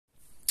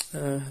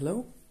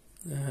Hello,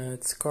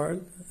 it's Carl.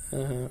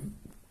 I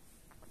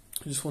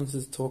just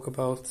wanted to talk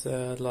about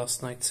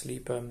last night's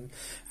sleep,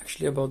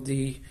 actually about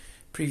the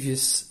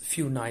previous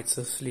few nights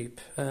of sleep,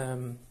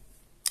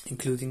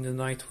 including the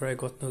night where I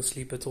got no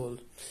sleep at all.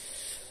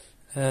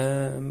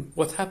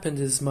 What happened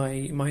is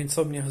my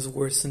insomnia has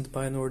worsened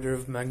by an order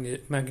of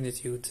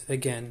magnitude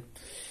again.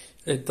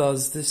 It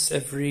does this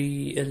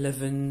every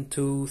 11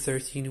 to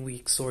 13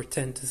 weeks or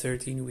 10 to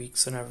 13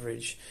 weeks on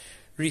average.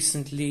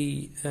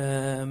 Recently,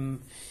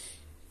 in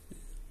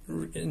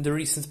the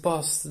recent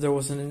past, there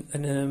was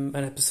an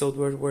episode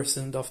where it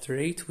worsened after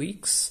 8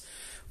 weeks,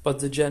 but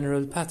the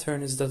general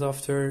pattern is that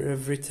after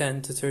every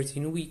 10 to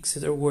 13 weeks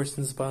it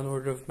worsens by an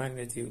order of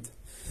magnitude.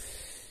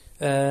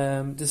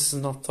 This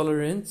is not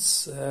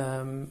tolerance.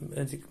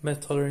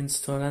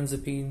 Tolerance to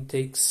olanzapine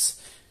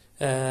takes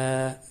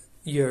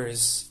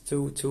years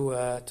to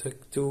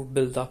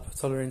build up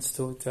tolerance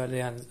to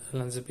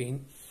olanzapine.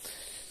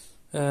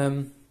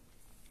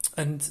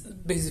 And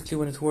basically,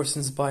 when it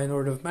worsens by an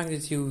order of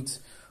magnitude,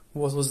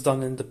 what was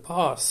done in the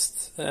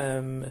past,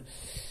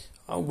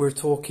 we're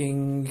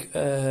talking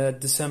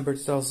December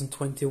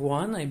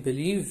 2021, I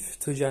believe,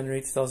 to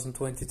January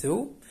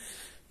 2022.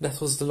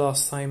 That was the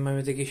last time my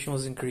medication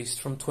was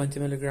increased from 20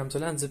 milligrams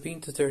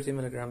olanzapine to 30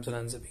 milligrams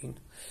olanzapine.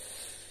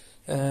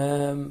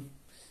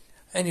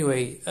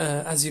 Anyway,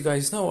 as you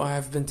guys know, I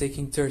have been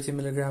taking 30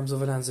 milligrams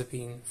of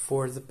olanzapine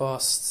for the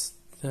past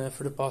 4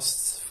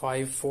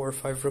 or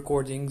 5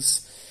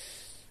 recordings,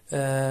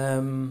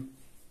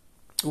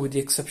 with the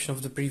exception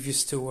of the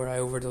previous 2 where I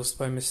overdosed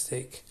by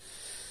mistake.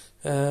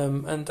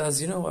 And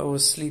as you know, I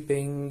was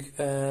sleeping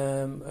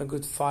a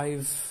good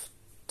 5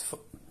 to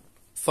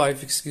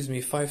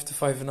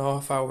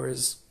 5.5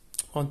 hours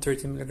on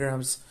 30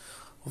 milligrams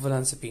of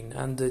olanzapine,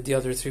 and the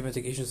other 3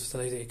 medications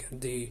that I take,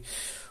 the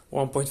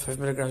 1.5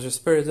 milligrams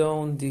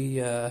risperidone,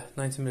 the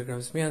 90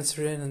 milligrams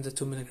mianserin, and the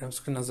 2 milligrams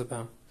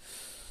clonazepam.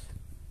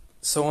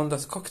 So on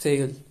that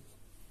cocktail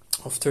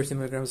of 30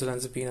 milligrams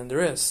olanzapine and the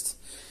rest,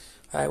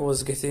 I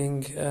was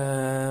getting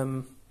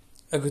a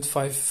good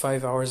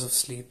 5 hours of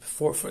sleep,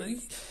 for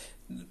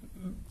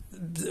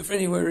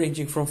anywhere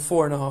ranging from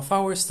 4.5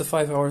 hours to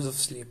 5 hours of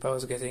sleep. I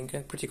was getting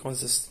pretty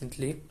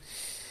consistently.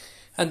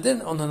 And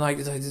then on a night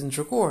that I didn't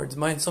record,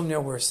 my insomnia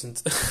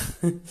worsened,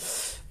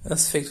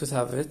 as fate would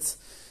have it.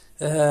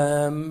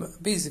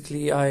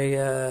 Basically,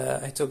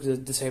 I took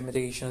the same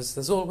medications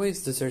as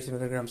always, the 30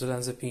 milligrams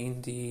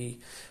olanzapine, the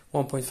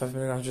 1.5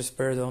 milligrams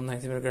risperidone,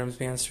 90 milligrams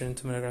mianserin,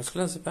 2 milligrams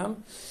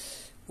clonazepam.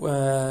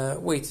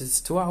 Waited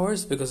 2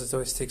 hours, because it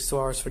always takes 2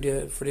 hours for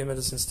the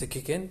medicines to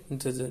kick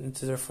into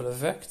their full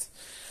effect.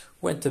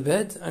 Went to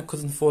bed and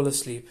couldn't fall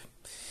asleep.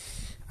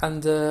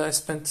 And I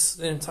spent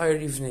the entire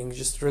evening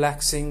just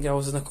relaxing. I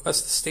was in a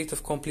state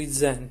of complete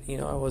zen.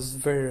 I was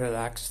very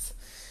relaxed.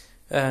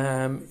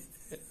 And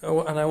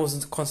I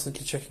wasn't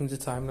constantly checking the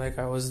time like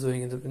I was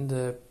doing in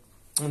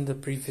the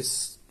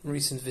previous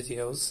recent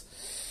videos.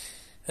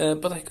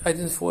 But I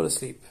didn't fall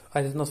asleep.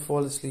 I did not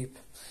fall asleep.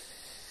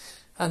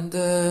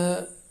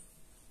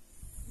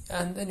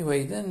 And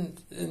anyway, then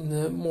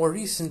more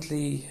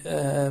recently,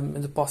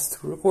 in the past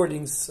 2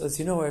 recordings, as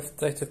you know, I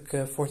took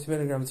 40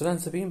 milligrams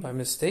olanzapine by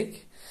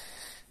mistake,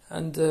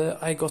 and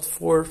I got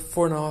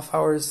 4.5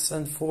 hours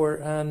and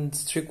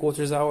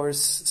 4.75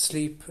 hours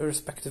sleep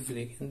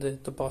respectively in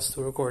the past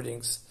 2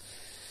 recordings.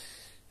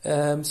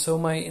 So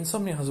my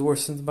insomnia has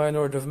worsened by an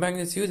order of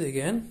magnitude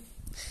again.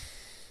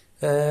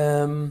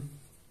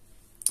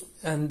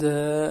 And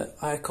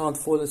I can't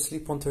fall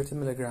asleep on 30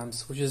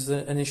 milligrams, which is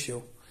an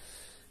issue.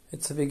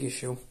 It's a big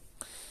issue.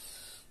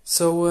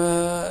 So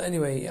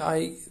anyway,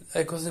 I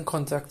got in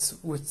contact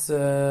with...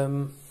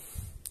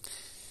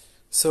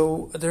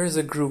 so there is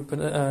a group,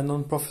 a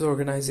non-profit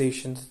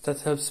organization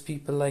that helps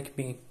people like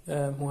me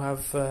who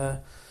have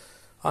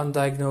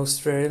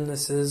undiagnosed rare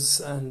illnesses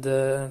and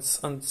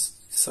so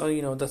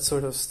that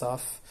sort of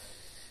stuff.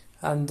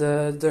 And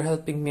they're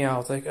helping me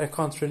out. I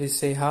can't really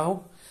say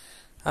how.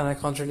 And I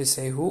can't really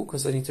say who,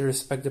 because I need to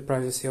respect the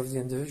privacy of the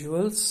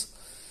individuals.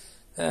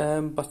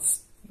 But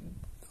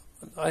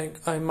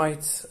I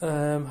might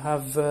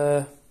have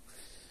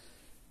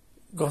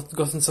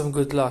gotten some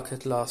good luck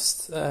at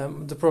last.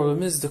 The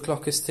problem is the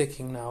clock is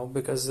ticking now,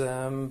 because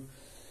I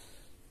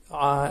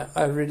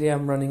really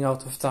am running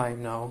out of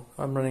time now.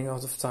 I'm running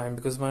out of time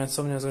because my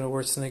insomnia is going to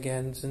worsen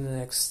again in the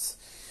next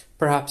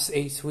perhaps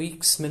 8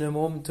 weeks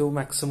minimum to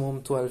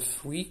maximum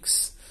 12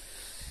 weeks.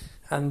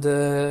 And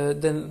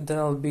then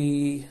I'll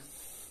be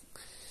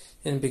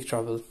in big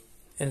trouble,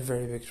 in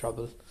very big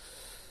trouble.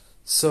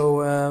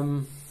 So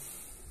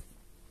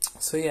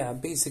yeah,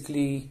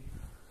 basically,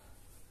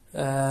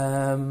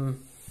 that's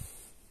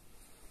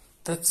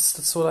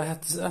what I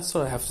had. That's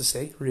what I have to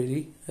say,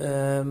 really.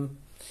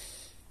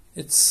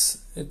 It's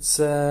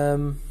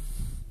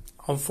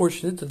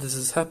unfortunate that this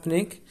is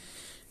happening,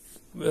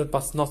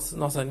 but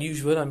not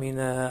unusual. I mean,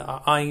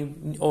 I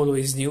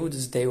always knew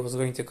this day was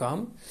going to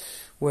come,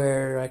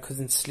 where I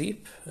couldn't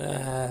sleep,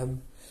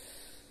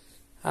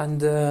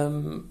 and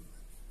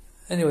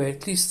anyway,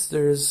 at least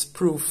there's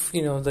proof,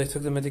 that I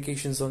took the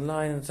medications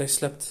online and that I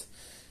slept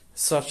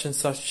such and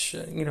such,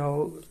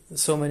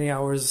 so many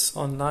hours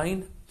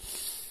online.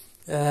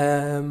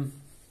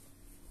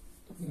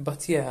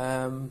 But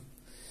yeah,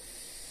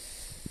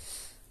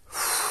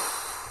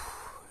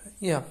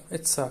 yeah,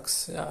 it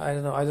sucks. I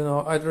don't know.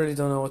 I really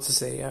don't know what to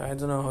say. I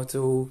don't know how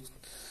to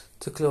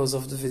close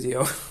off the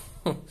video.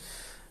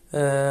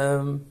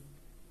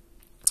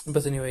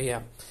 But anyway,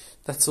 yeah,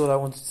 that's all I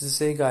wanted to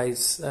say,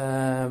 guys.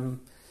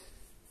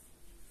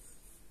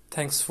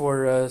 Thanks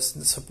for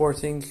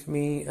supporting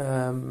me,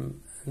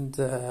 and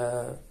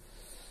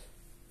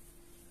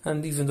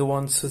even the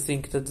ones who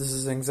think that this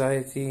is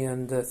anxiety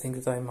and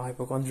think that I'm a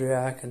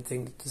hypochondriac and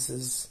think that this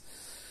is,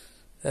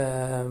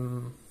 I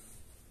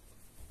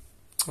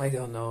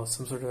don't know,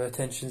 some sort of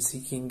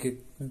attention-seeking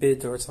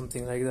bid or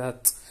something like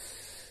that.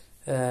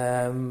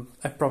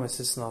 I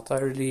promise it's not.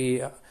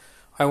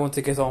 I want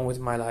to get on with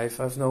my life.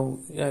 I have no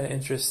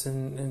interest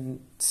in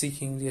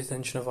seeking the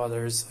attention of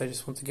others. I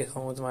just want to get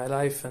on with my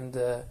life, and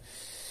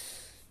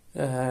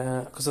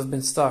because I've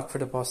been stuck for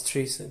the past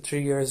 3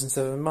 years and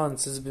 7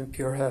 months. It's been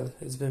pure hell.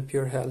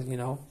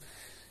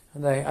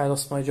 And I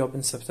lost my job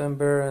in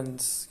September,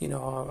 and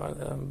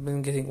I've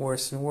been getting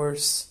worse and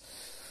worse.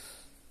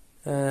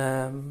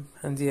 And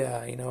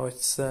yeah,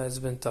 it's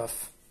been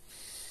tough.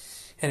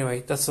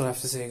 Anyway, that's all I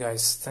have to say,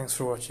 guys. Thanks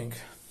for watching.